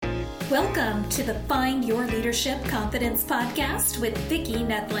Welcome to the Find Your Leadership Confidence podcast with Vicki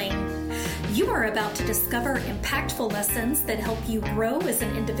Nedling. You are about to discover impactful lessons that help you grow as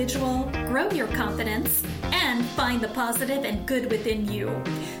an individual, grow your confidence, and find the positive and good within you,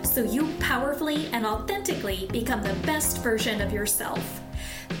 so you powerfully and authentically become the best version of yourself.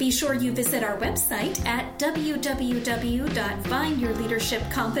 Be sure you visit our website at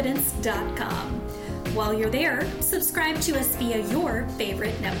www.findyourleadershipconfidence.com. While you're there, subscribe to us via your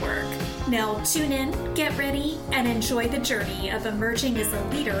favorite network. Now tune in, get ready, and enjoy the journey of emerging as a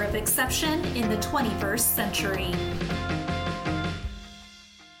leader of exception in the 21st century.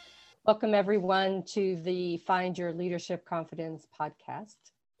 Welcome everyone to the Find Your Leadership Confidence podcast.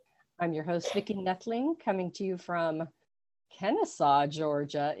 I'm your host, Vicki Nedling, coming to you from Kennesaw,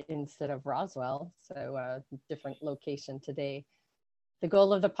 Georgia, instead of Roswell, so a different location today. The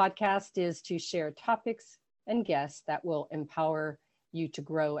goal of the podcast is to share topics and guests that will empower you to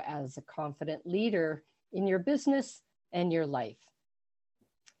grow as a confident leader in your business and your life,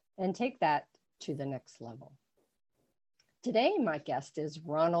 and take that to the next level. Today, my guest is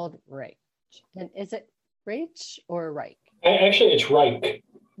Ronald Reich. And is it Reich or Reich? Actually, it's Reich.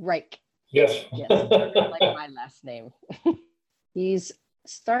 Reich. Yes. Yes, like my last name. He's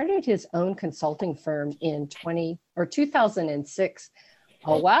started his own consulting firm in 2006,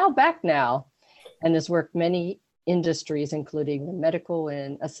 a while back now, and has worked many industries, including the medical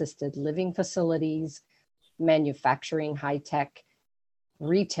and assisted living facilities, manufacturing, high tech,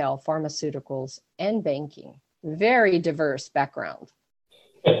 retail, pharmaceuticals, and banking. Very diverse background.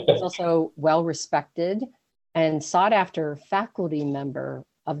 He's also well respected and sought after faculty member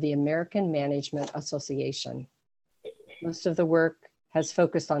of the American Management Association. Most of the work has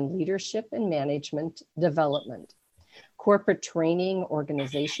focused on leadership and management development, corporate training,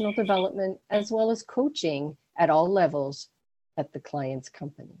 organizational development, as well as coaching at all levels at the client's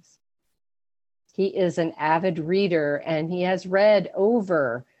companies. He is an avid reader, and he has read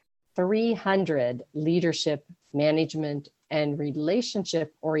over 300 leadership, management, and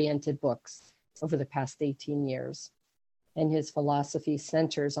relationship-oriented books over the past 18 years. And his philosophy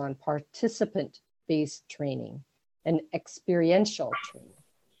centers on participant-based training and experiential training.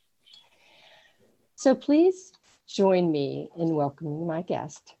 So please join me in welcoming my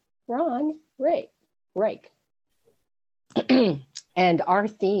guest, Ron Reich. And our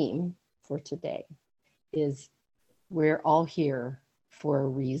theme for today is we're all here for a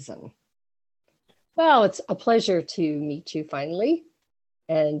reason. Well, it's a pleasure to meet you finally.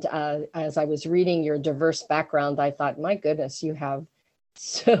 And as I was reading your diverse background, I thought, my goodness, you have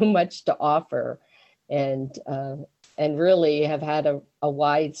so much to offer, and really have had a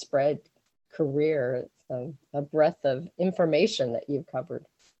widespread career, a breadth of information that you've covered.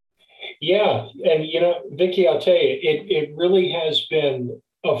 Yeah, and Vicki, I'll tell you, it really has been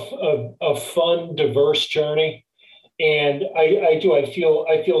a fun, diverse journey, and I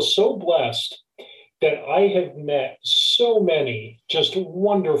feel so blessed that I have met so many just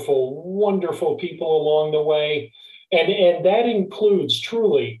wonderful people along the way, and that includes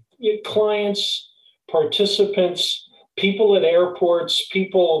truly clients, participants, people at airports,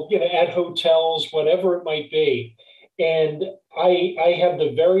 people at hotels, whatever it might be. And I have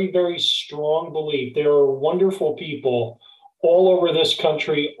the very, very strong belief there are wonderful people all over this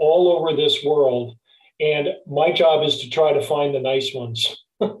country, all over this world. And my job is to try to find the nice ones.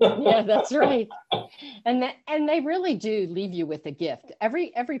 Yeah, that's right. And they really do leave you with a gift.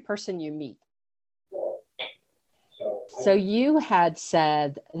 Every person you meet. So you had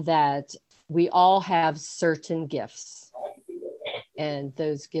said that we all have certain gifts, and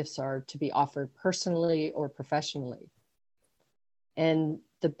those gifts are to be offered personally or professionally. And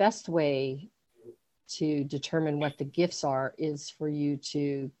the best way to determine what the gifts are is for you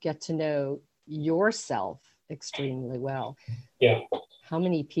to get to know yourself extremely well. Yeah. How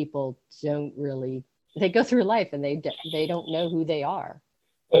many people they go through life and they don't know who they are.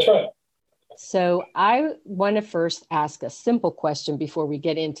 That's right. So I want to first ask a simple question before we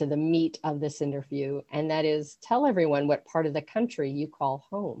get into the meat of this interview, and that is, tell everyone what part of the country you call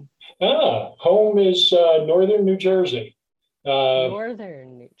home. Home is northern New Jersey.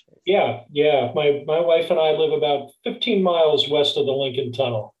 Northern New Jersey. Yeah. My wife and I live about 15 miles west of the Lincoln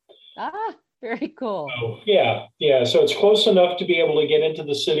Tunnel. Very cool. So, yeah. So it's close enough to be able to get into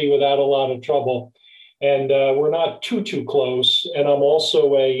the city without a lot of trouble. And we're not too close. And I'm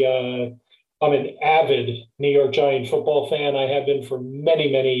also I'm an avid New York Giant football fan. I have been for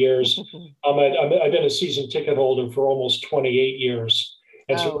many years. I've been a season ticket holder for almost 28 years.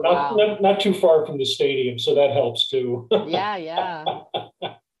 And so we're not too far from the stadium, so that helps too. Yeah.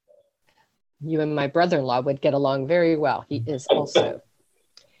 You and my brother-in-law would get along very well. He is also.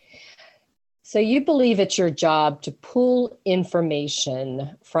 So you believe it's your job to pull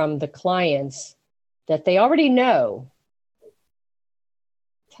information from the clients that they already know.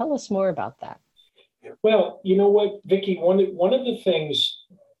 Tell us more about that. Well, you know what, Vicki, one of the things,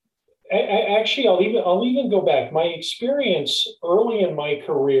 actually, I'll even go back. My experience early in my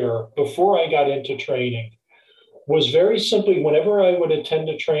career, before I got into training, was very simply whenever I would attend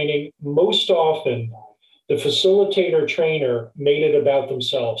a training, most often the facilitator trainer made it about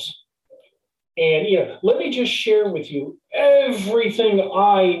themselves. And, let me just share with you everything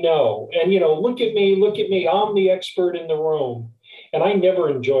I know. And, look at me, I'm the expert in the room. And I never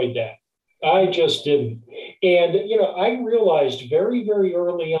enjoyed that. I just didn't. And, I realized very, very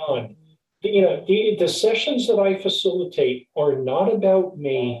early on, the sessions that I facilitate are not about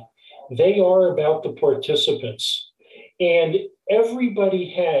me. They are about the participants. And everybody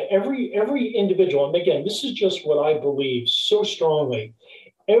had, every individual, and again, this is just what I believe so strongly.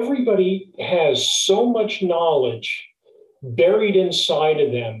 Everybody has so much knowledge buried inside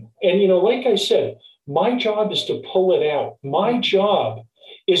of them. And, like I said, my job is to pull it out. My job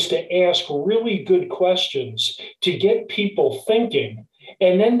is to ask really good questions to get people thinking.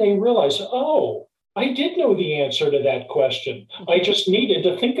 And then they realize, oh, I did know the answer to that question. I just needed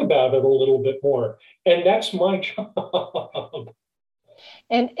to think about it a little bit more. And that's my job.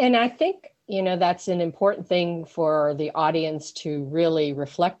 And I think, that's an important thing for the audience to really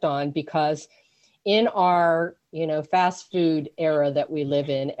reflect on, because in our, fast food era that we live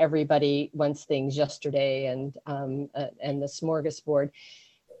in, everybody wants things yesterday and the smorgasbord.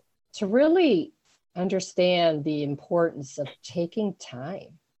 To really understand the importance of taking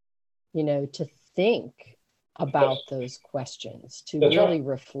time, to think about those questions, to That's really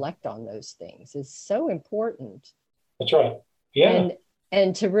right. reflect on those things is so important. That's right. Yeah.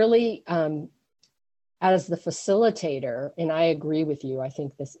 And to really, as the facilitator, and I agree with you, I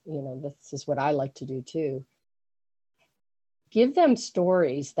think this is what I like to do too. Give them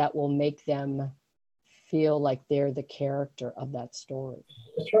stories that will make them feel like they're the character of that story.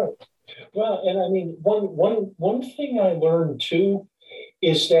 That's right. Well, and I mean, one thing I learned too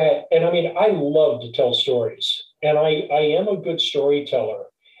is that, and I mean, I love to tell stories, and I am a good storyteller.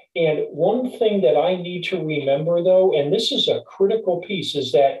 And one thing that I need to remember, though, and this is a critical piece,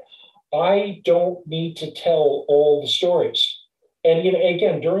 is that I don't need to tell all the stories. And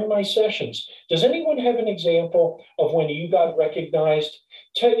again, during my sessions, does anyone have an example of when you got recognized?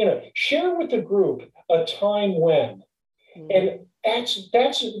 Share with the group a time when, and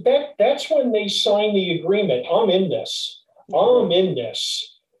that's when they sign the agreement. I'm in this. I'm in this.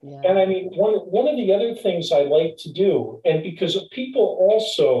 Yeah. And I mean, one of the other things I like to do, and because people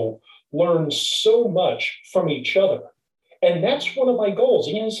also learn so much from each other, and that's one of my goals.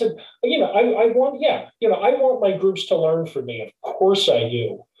 And I said, I want my groups to learn from me. Of course I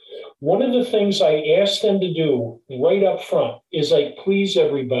do. One of the things I ask them to do right up front is please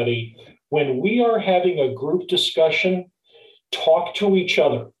everybody, when we are having a group discussion, talk to each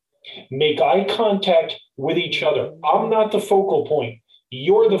other, make eye contact with each other. I'm not the focal point.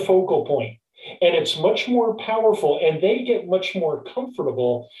 You're the focal point. And it's much more powerful, and they get much more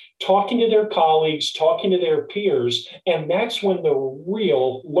comfortable talking to their colleagues, talking to their peers. And that's when the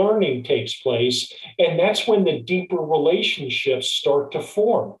real learning takes place. And that's when the deeper relationships start to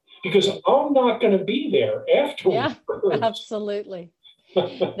form, because I'm not going to be there afterwards. Yeah, absolutely.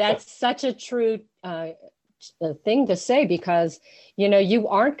 That's such a true thing to say, because, you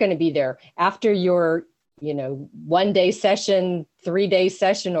aren't going to be there after your 1-day session, 3-day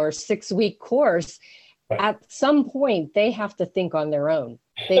session, or 6-week course. Right. At some point, they have to think on their own.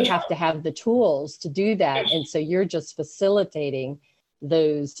 They have to have the tools to do that. And so you're just facilitating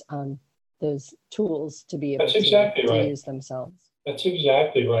those tools to be able to use themselves. That's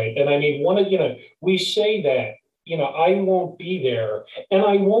exactly right. And I mean, we say that, I won't be there, and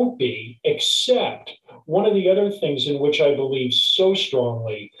I won't be, except one of the other things in which I believe so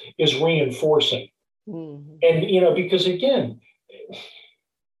strongly is reinforcing. Mm-hmm. And, because again,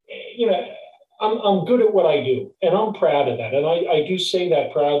 I'm good at what I do, and I'm proud of that. And I do say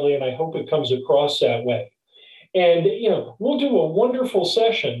that proudly, and I hope it comes across that way. And, we'll do a wonderful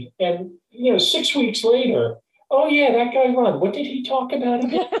session, and, 6 weeks later, oh yeah, that guy Ron, what did he talk about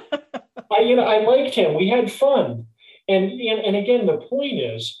again? I liked him. We had fun. And again, the point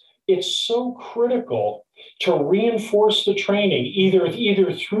is, it's so critical to reinforce the training, either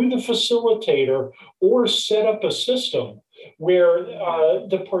through the facilitator or set up a system where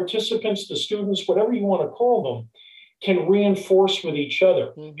the participants, the students, whatever you want to call them, can reinforce with each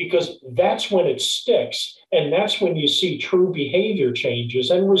other, because that's when it sticks. And that's when you see true behavior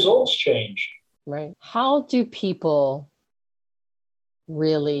changes and results change. Right. How do people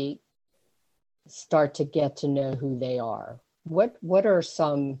really start to get to know who they are? What are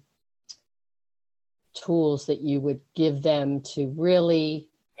some tools that you would give them to really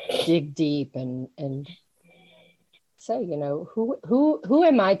dig deep and say, who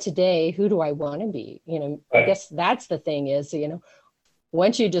am I today? Who do I want to be? I guess that's the thing is,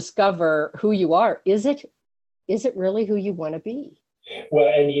 once you discover who you are, is it really who you want to be?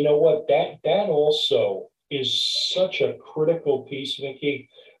 Well, and you know what? That also is such a critical piece, Vicki.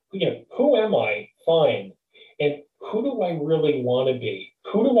 Who am I? Fine. And who do I really want to be?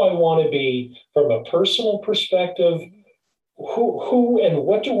 Who do I want to be from a personal perspective? Who and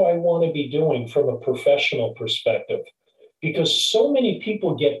what do I want to be doing from a professional perspective? Because so many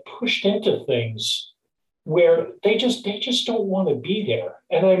people get pushed into things where they just don't want to be there.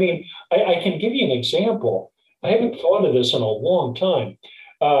 And I mean, I can give you an example. I haven't thought of this in a long time.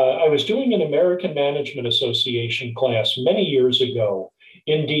 I was doing an American Management Association class many years ago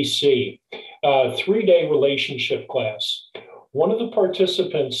in DC, 3-day relationship class. One of the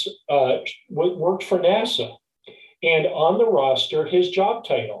participants worked for NASA, and on the roster, his job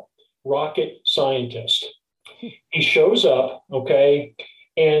title, rocket scientist. He shows up, okay,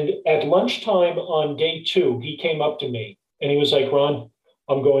 and at lunchtime on day 2, he came up to me and he was like, Ron,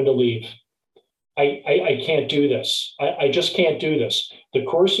 I'm going to leave. I can't do this. I just can't do this. The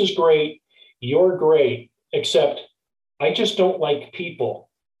course is great. You're great, except I just don't like people.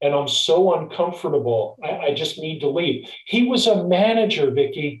 And I'm so uncomfortable. I just need to leave. He was a manager,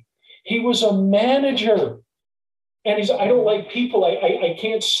 Vicki. He was a manager. And he's, I don't like people. I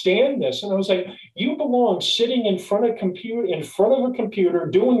can't stand this. And I was like, you belong sitting in front of a computer,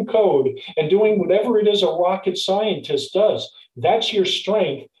 doing code and doing whatever it is a rocket scientist does. That's your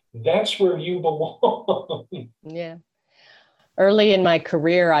strength. That's where you belong. Yeah. Early in my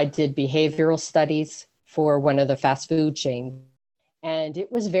career, I did behavioral studies for one of the fast food chains. And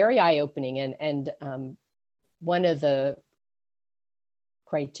it was very eye-opening. And one of the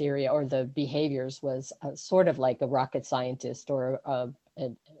criteria or the behaviors was sort of like a rocket scientist or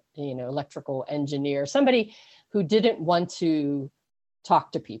an electrical engineer, somebody who didn't want to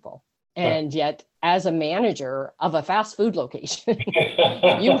talk to people. And yet, as a manager of a fast food location,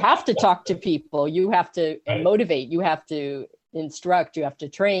 you have to talk to people, you have to motivate, you have to instruct, you have to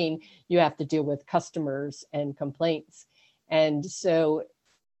train, you have to deal with customers and complaints. And so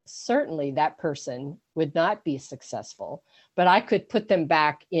certainly that person would not be successful, but I could put them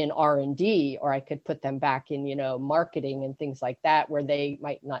back in R&D, or I could put them back in, marketing and things like that, where they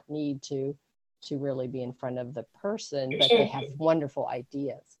might not need to really be in front of the person, but they have wonderful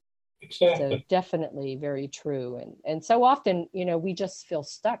ideas. Exactly. So definitely very true. And so often, we just feel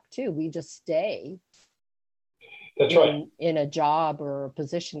stuck too. We just stay That's right. in a job or a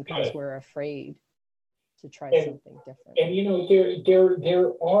position because we're afraid to try something different. And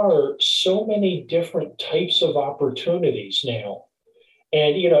there are so many different types of opportunities now.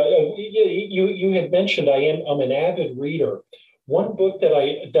 And you had mentioned I'm an avid reader. One book that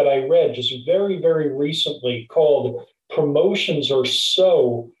I read just very, very recently called "Promotions Are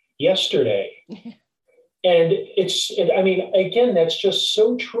So Yesterday." And again, that's just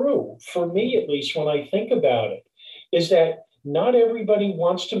so true for me, at least when I think about it, is that not everybody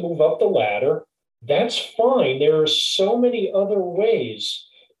wants to move up the ladder. That's fine. There are so many other ways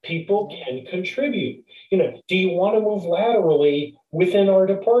people can contribute. Do you want to move laterally within our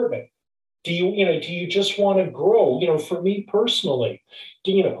department? Do you just want to grow? For me personally,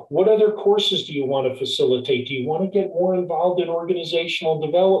 what other courses do you want to facilitate? Do you want to get more involved in organizational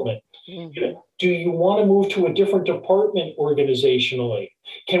development? Mm-hmm. Do you want to move to a different department organizationally?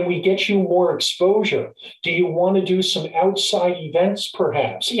 Can we get you more exposure? Do you want to do some outside events,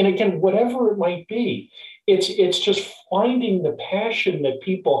 perhaps? And again, whatever it might be, it's just finding the passion that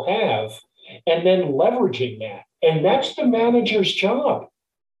people have and then leveraging that. And that's the manager's job.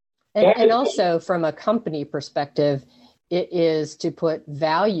 And also from a company perspective, it is to put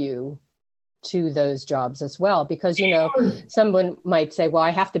value to those jobs as well, because, someone might say, well, I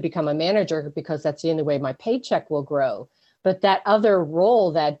have to become a manager because that's the only way my paycheck will grow. But that other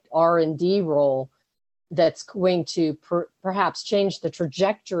role, that R&D role, that's going to perhaps change the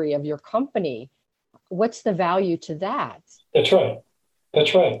trajectory of your company, what's the value to that? That's right.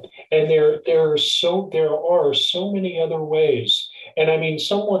 That's right. And there are so many other ways. And I mean,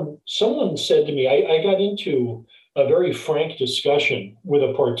 someone said to me, I got into a very frank discussion with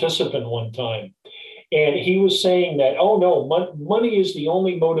a participant one time. And he was saying that, oh no, money is the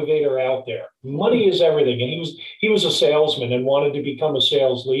only motivator out there. Money is everything. And he was a salesman and wanted to become a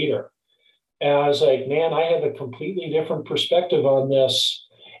sales leader. And I was like, man, I have a completely different perspective on this.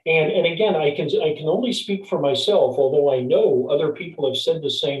 And again, I can only speak for myself, although I know other people have said the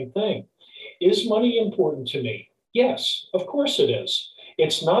same thing. Is money important to me? Yes, of course it is.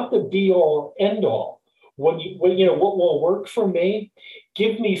 It's not the be all end all. What will work for me?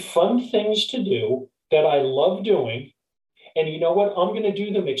 Give me fun things to do that I love doing. And you know what? I'm going to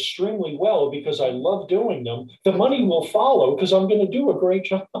do them extremely well because I love doing them. The money will follow because I'm going to do a great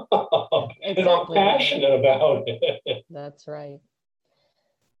job. And I'm passionate about it. That's right.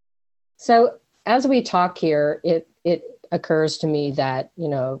 So as we talk here, it occurs to me that,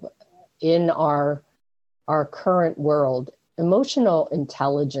 in our current world, emotional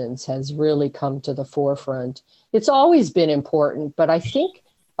intelligence has really come to the forefront. It's always been important, but I think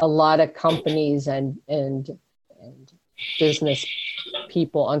a lot of companies and business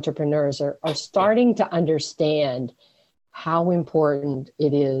people, entrepreneurs are starting to understand how important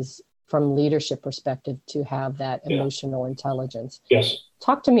it is from leadership perspective to have that emotional intelligence. Yes.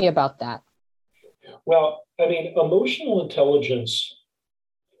 Talk to me about that. Well, I mean, emotional intelligence,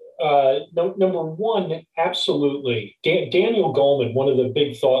 number one, absolutely. Daniel Goleman, one of the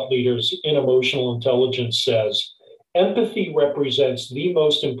big thought leaders in emotional intelligence, says, empathy represents the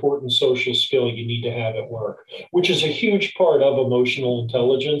most important social skill you need to have at work, which is a huge part of emotional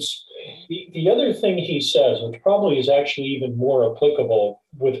intelligence. The other thing he says, which probably is actually even more applicable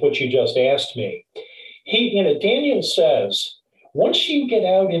with what you just asked me, Daniel says, once you get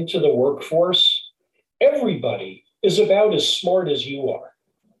out into the workforce, everybody is about as smart as you are.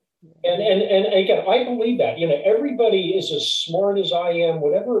 And again, I believe that, everybody is as smart as I am,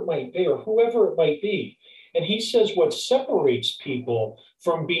 whatever it might be, or whoever it might be. And he says what separates people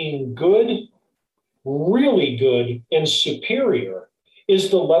from being good, really good, and superior is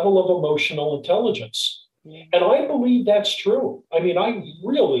the level of emotional intelligence. And I believe that's true. I mean, I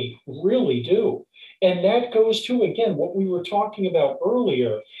really, really do. And that goes to, again, what we were talking about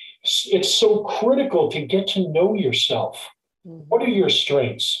earlier. It's so critical to get to know yourself. What are your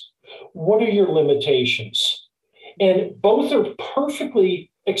strengths? What are your limitations? And both are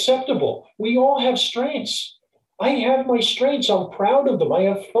perfectly acceptable. We all have strengths. I have my strengths. I'm proud of them. I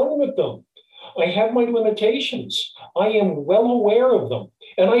have fun with them. I have my limitations. I am well aware of them.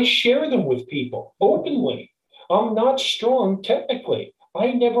 And I share them with people openly. I'm not strong technically.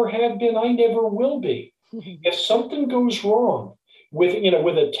 I never have been. I never will be. If something goes wrong with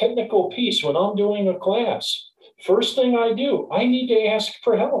a technical piece when I'm doing a class, first thing I do, I need to ask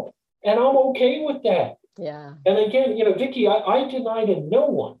for help. And I'm okay with that. Yeah. And again, Vicki, I deny to no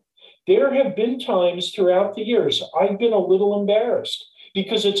one. There have been times throughout the years I've been a little embarrassed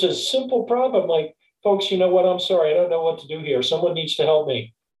because it's a simple problem. Like, folks, you know what? I'm sorry. I don't know what to do here. Someone needs to help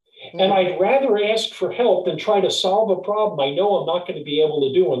me. And I'd rather ask for help than try to solve a problem I know I'm not going to be able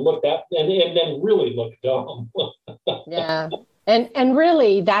to do and then really look dumb. Yeah. And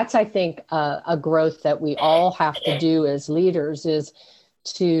really, that's, I think, a growth that we all have to do as leaders is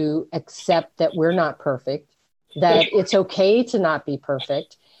to accept that we're not perfect, that it's okay to not be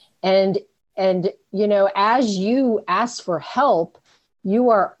perfect. And as you ask for help, you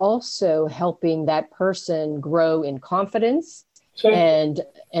are also helping that person grow in confidence. And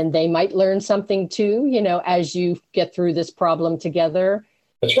they might learn something too, as you get through this problem together.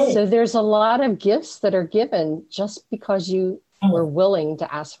 That's right. So there's a lot of gifts that are given just because you were willing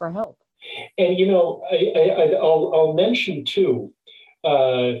to ask for help. And, I'll mention too,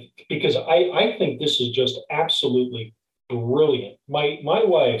 because I think this is just absolutely brilliant. My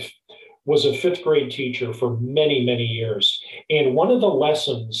wife was a fifth grade teacher for many, many years. And one of the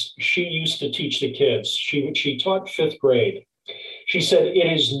lessons she used to teach the kids, she taught fifth grade. She said,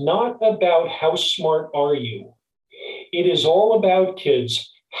 it is not about how smart are you. It is all about,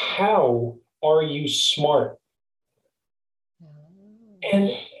 kids, how are you smart?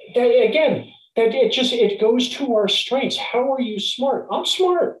 And that, again, it goes to our strengths. How are you smart? I'm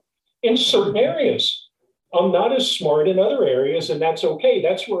smart in certain areas. I'm not as smart in other areas, and that's okay.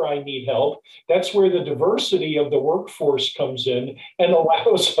 That's where I need help. That's where the diversity of the workforce comes in and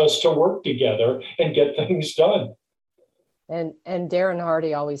allows us to work together and get things done. And Darren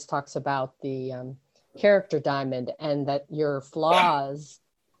Hardy always talks about the character diamond, and that your flaws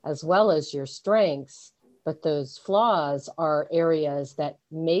as well as your strengths, but those flaws are areas that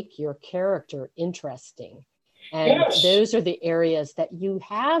make your character interesting. And those are the areas that you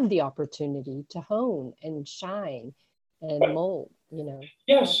have the opportunity to hone and shine and mold,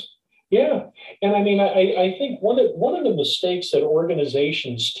 Yes. Yeah. And I mean, I think one of the mistakes that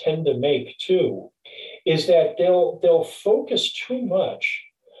organizations tend to make too is that they'll focus too much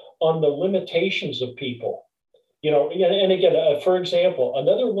on the limitations of people. And again, for example,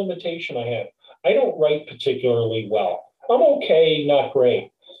 another limitation I have, I don't write particularly well. I'm okay, not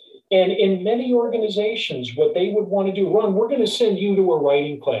great. And in many organizations, what they would want to do, Ron, we're going to send you to a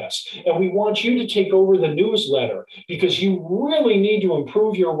writing class, and we want you to take over the newsletter because you really need to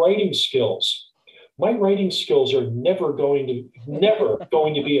improve your writing skills. My writing skills are never going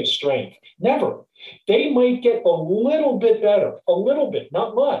to be a strength. Never. They might get a little bit better, a little bit,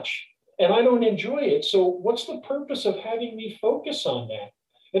 not much. And I don't enjoy it. So what's the purpose of having me focus on that?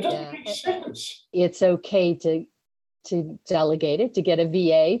 It doesn't make sense. It's okay to delegate it, to get a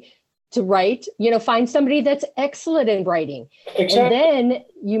VA to write, find somebody that's excellent in writing. Exactly. And then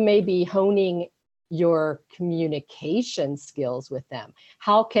you may be honing your communication skills with them.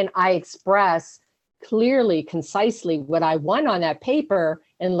 How can I express clearly, concisely what I want on that paper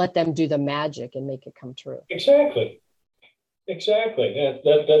and let them do the magic and make it come true? Exactly.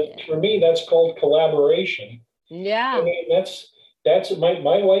 That for me, that's called collaboration. Yeah. I mean, that's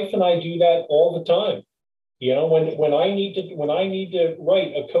my wife and I do that all the time. When I need to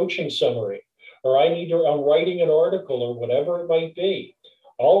write a coaching summary, or I'm writing an article or whatever it might be,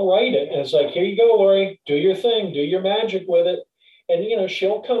 I'll write it and it's like, here you go, Lori, do your thing, do your magic with it. And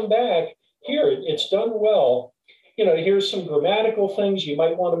she'll come back, here, it's done well. Here's some grammatical things. You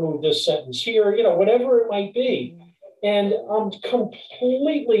might want to move this sentence here, whatever it might be. And I'm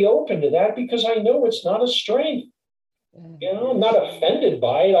completely open to that because I know it's not a strength. I'm not offended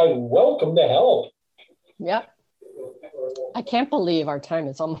by it. I welcome the help. Yep. I can't believe our time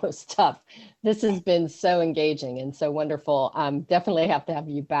is almost up. This has been so engaging and so wonderful. Definitely have to have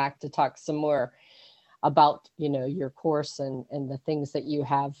you back to talk some more about, your course and the things that you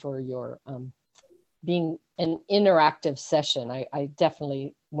have for your being an interactive session. I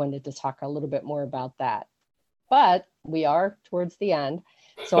definitely wanted to talk a little bit more about that, but we are towards the end.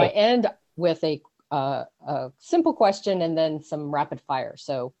 So I end with a simple question and then some rapid fire.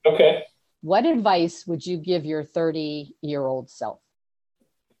 So, okay. What advice would you give your 30-year-old self?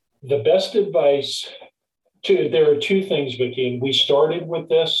 The best advice, there are two things, Vicki, and we started with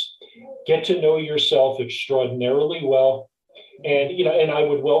this. Get to know yourself extraordinarily well. And I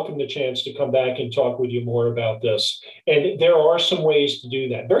would welcome the chance to come back and talk with you more about this. And there are some ways to do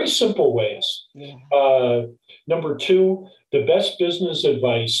that, very simple ways. Yeah. Number two, the best business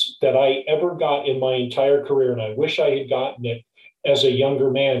advice that I ever got in my entire career, and I wish I had gotten it as a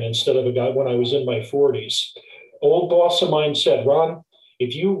younger man instead of a guy when I was in my 40s. Old boss of mine said, Ron,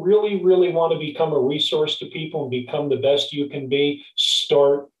 if you really, really want to become a resource to people and become the best you can be,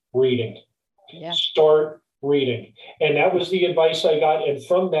 start reading. Yeah. Start reading. And that was the advice I got. And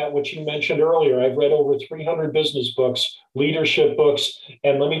from that, which you mentioned earlier, I've read over 300 business books, leadership books.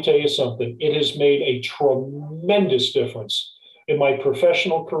 And let me tell you something, it has made a tremendous difference in my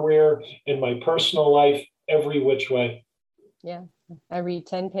professional career, in my personal life, every which way. Yeah, I read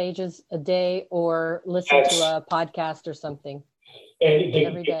 10 pages a day or listen to a podcast or something. And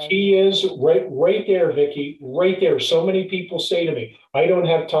the key is right there, Vicki, right there. So many people say to me, I don't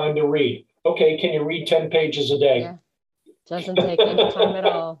have time to read. Okay, can you read 10 pages a day? Yeah, doesn't take any time at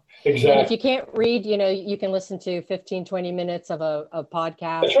all. Exactly. And if you can't read, you can listen to 15, 20 minutes of a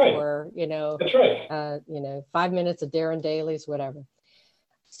podcast. That's right. Or, That's right. 5 minutes of Darren Daly's, whatever.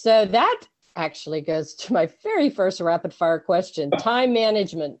 So that actually goes to my very first rapid fire question, time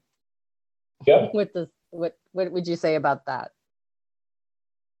management. Yep. What would you say about that?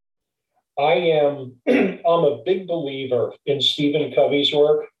 I'm a big believer in Stephen Covey's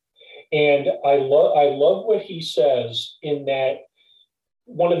work. And I love what he says in that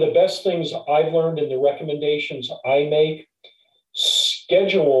one of the best things I've learned in the recommendations I make,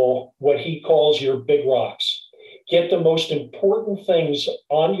 schedule what he calls your big rocks. Get the most important things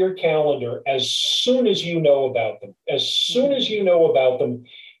on your calendar as soon as you know about them. As soon as you know about them,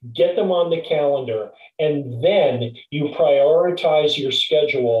 get them on the calendar. And then you prioritize your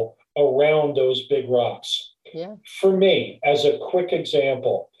schedule around those big rocks. Yeah. For me, as a quick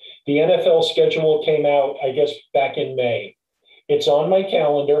example, the NFL schedule came out, I guess, back in May. It's on my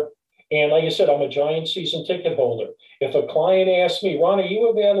calendar. And like I said, I'm a Giant season ticket holder. If a client asks me, Ron, are you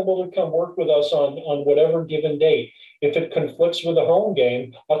available to come work with us on whatever given date? If it conflicts with a home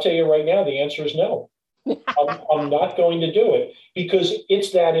game, I'll tell you right now, the answer is no. I'm not going to do it because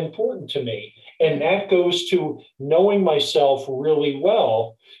it's that important to me. And that goes to knowing myself really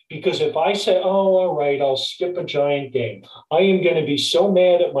well. Because if I say, oh, all right, I'll skip a Giant game, I am going to be so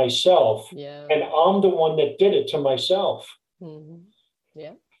mad at myself. Yeah. And I'm the one that did it to myself. Mm-hmm.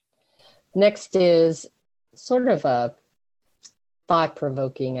 Yeah. Next is sort of a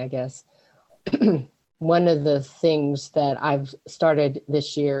thought-provoking, I guess. One of the things that I've started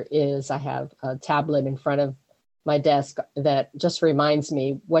this year is I have a tablet in front of my desk that just reminds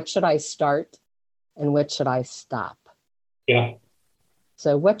me, what should I start and what should I stop? Yeah.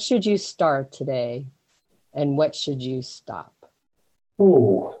 So what should you start today and what should you stop?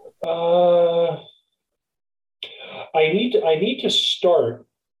 Ooh, I need to start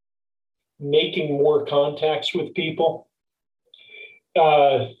making more contacts with people.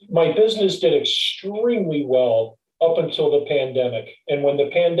 My business did extremely well up until the pandemic. And when the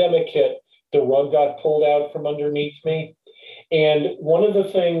pandemic hit, the rug got pulled out from underneath me. And one of the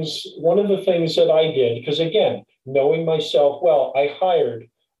things that I did, because again, knowing myself well, I hired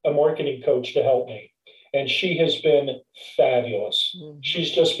a marketing coach to help me. And she has been fabulous. Mm-hmm.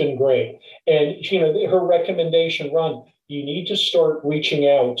 She's just been great. And her recommendation, Ron, you need to start reaching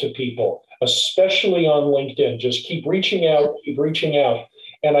out to people, especially on LinkedIn. Just keep reaching out, keep reaching out.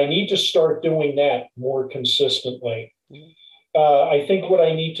 And I need to start doing that more consistently. I think what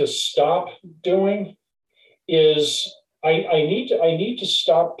I need to stop doing is I need to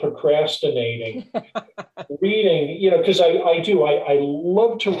stop procrastinating. Reading, because I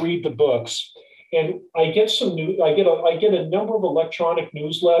love to read the books. And I get I get a number of electronic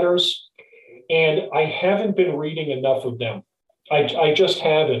newsletters, and I haven't been reading enough of them. I just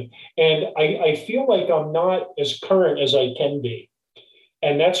haven't. And I feel like I'm not as current as I can be.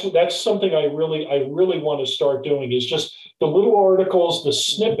 And that's something I really want to start doing, is just the little articles, the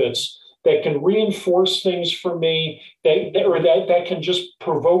snippets that can reinforce things for me, that can just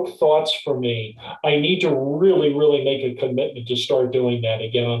provoke thoughts for me. I need to really make a commitment to start doing that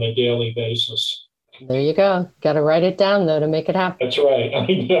again on a daily basis. There you go. Got to write it down, though, to make it happen. That's right. I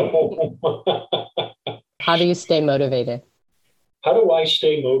know. How do you stay motivated? How do I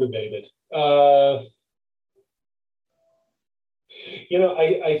stay motivated? I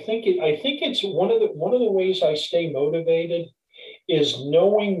think it's one of the ways I stay motivated is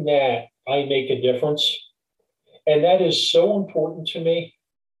knowing that I make a difference, and that is so important to me.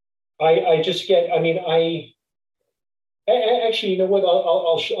 Actually, you know what?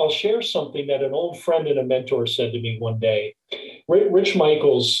 I'll share something that an old friend and a mentor said to me one day. Rich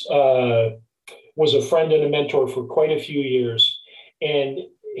Michaels was a friend and a mentor for quite a few years, and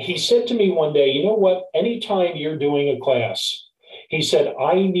he said to me one day, "You know what? Anytime you're doing a class," he said,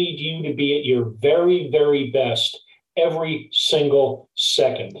 "I need you to be at your very, very best every single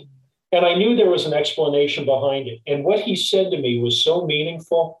second." And I knew there was an explanation behind it. And what he said to me was so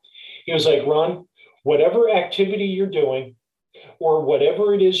meaningful. He was like, "Ron, whatever activity you're doing or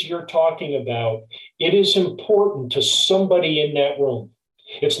whatever it is you're talking about, it is important to somebody in that room.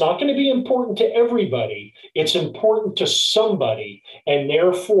 It's not going to be important to everybody. It's important to somebody. And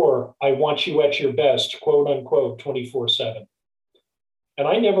therefore, I want you at your best, quote unquote, 24/7. And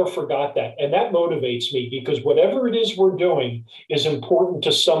I never forgot that. And that motivates me, because whatever it is we're doing is important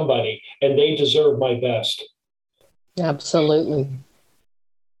to somebody, and they deserve my best. Absolutely.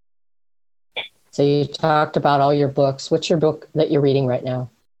 So you talked about all your books. What's your book that you're reading right now?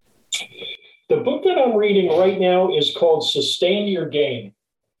 The book that I'm reading right now is called Sustain Your Game.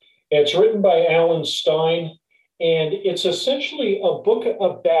 It's written by Alan Stein, and it's essentially a book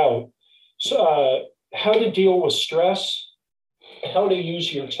about how to deal with stress, how to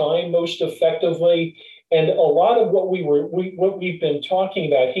use your time most effectively, and a lot of what we've been talking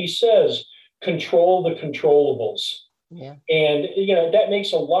about. He says, control the controllables. Yeah. And that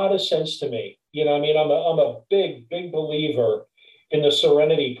makes a lot of sense to me. I'm a big believer in the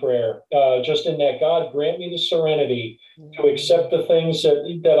serenity prayer, just in that God grant me the serenity to accept the things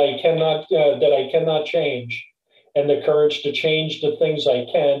that I cannot change, and the courage to change the things I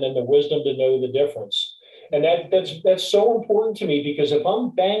can, and the wisdom to know the difference. And that's so important to me, because if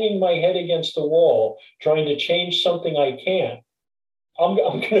I'm banging my head against the wall trying to change something I can't, I'm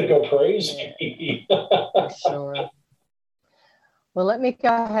going to go crazy. For sure. Well, let me go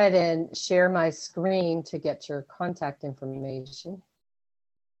ahead and share my screen to get your contact information.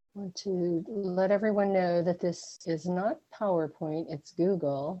 I want to let everyone know that this is not PowerPoint, it's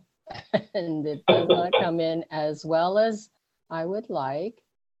Google, and it does not come in as well as I would like,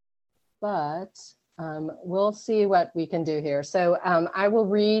 but we'll see what we can do here. So I will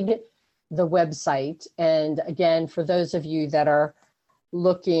read the website. And again, for those of you that are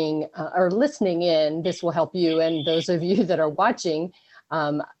looking or listening in, this will help you. And those of you that are watching,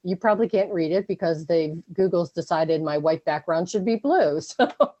 you probably can't read it because Google's decided my white background should be blue. So,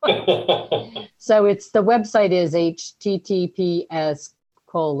 so the website is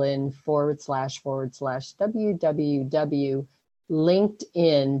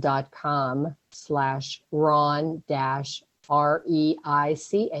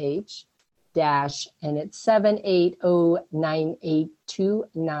and it's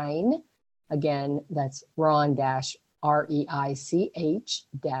 7809829. Again, that's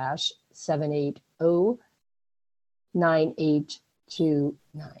Ron-Reich-7809829.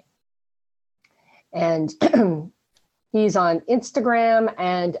 And he's on Instagram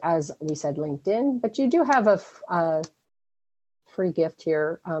and, as we said, LinkedIn. But you do have a free gift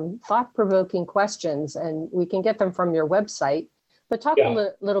here, thought-provoking questions, and we can get them from your website. But talk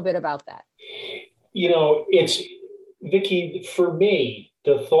a little bit about that. It's, Vicki, for me,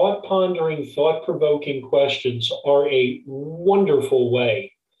 the thought-pondering, thought-provoking questions are a wonderful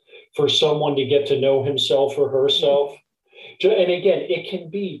way for someone to get to know himself or herself. And again, it can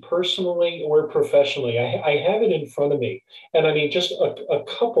be personally or professionally. I have it in front of me. And I mean, just a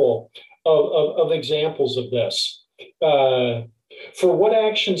couple of examples of this. For what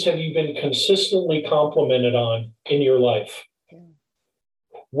actions have you been consistently complimented on in your life?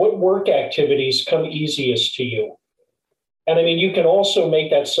 What work activities come easiest to you? And I mean, you can also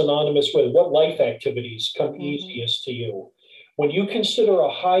make that synonymous with what life activities come easiest to you. When you consider a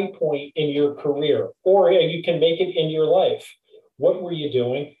high point in your career, or you can make it in your life, what were you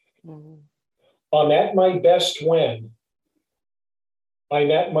doing? I'm at my best when.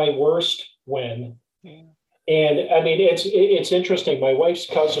 I'm at my worst when. And I mean, it's interesting. My wife's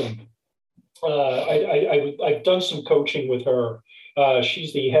cousin, I've done some coaching with her.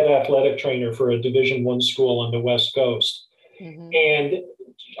 She's the head athletic trainer for a Division I school on the West Coast. And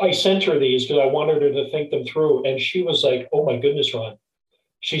I sent her these because I wanted her to think them through. And she was like, oh my goodness, Ron.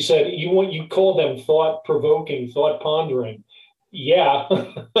 She said, you call them thought-provoking, thought-pondering. Yeah,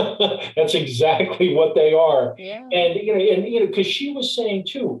 that's exactly what they are. Yeah. And because she was saying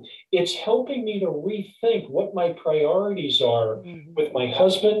too, it's helping me to rethink what my priorities are with my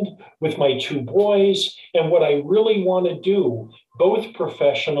husband, with my two boys, and what I really want to do, both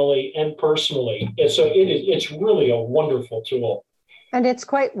professionally and personally. And so it's really a wonderful tool. And it's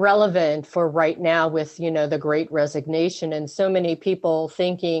quite relevant for right now with, the Great Resignation and so many people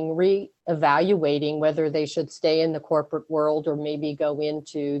thinking, reevaluating whether they should stay in the corporate world or maybe go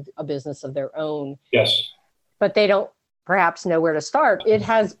into a business of their own. Yes. But they don't perhaps know where to start. It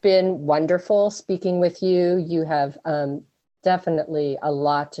has been wonderful speaking with you. You have definitely a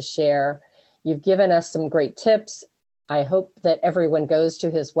lot to share. You've given us some great tips. I hope that everyone goes to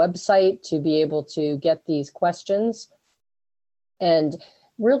his website to be able to get these questions and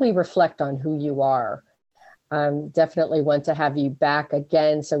really reflect on who you are. Definitely want to have you back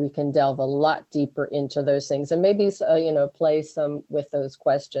again so we can delve a lot deeper into those things and maybe, play some with those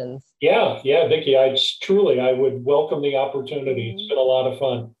questions. Yeah, Vicki, I would welcome the opportunity. It's been a lot of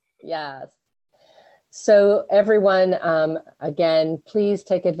fun. Yes. So everyone, again, please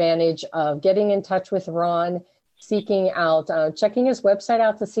take advantage of getting in touch with Ron, seeking out, checking his website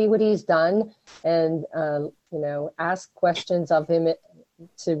out to see what he's done and, ask questions of him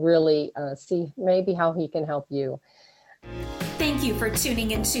to really see maybe how he can help you. Thank you for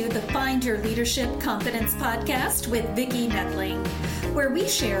tuning into the Find Your Leadership Confidence podcast with Vicki Nedling, where we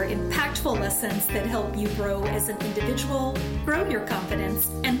share impactful lessons that help you grow as an individual, grow your confidence,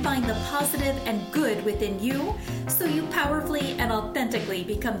 and find the positive and good within you so you powerfully and authentically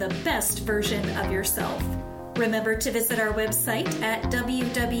become the best version of yourself. Remember to visit our website at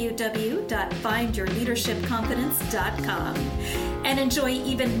www.findyourleadershipconfidence.com and enjoy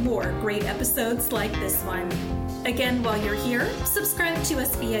even more great episodes like this one. Again, while you're here, subscribe to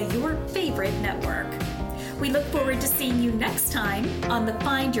us via your favorite network. We look forward to seeing you next time on the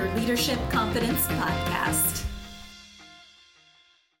Find Your Leadership Confidence podcast.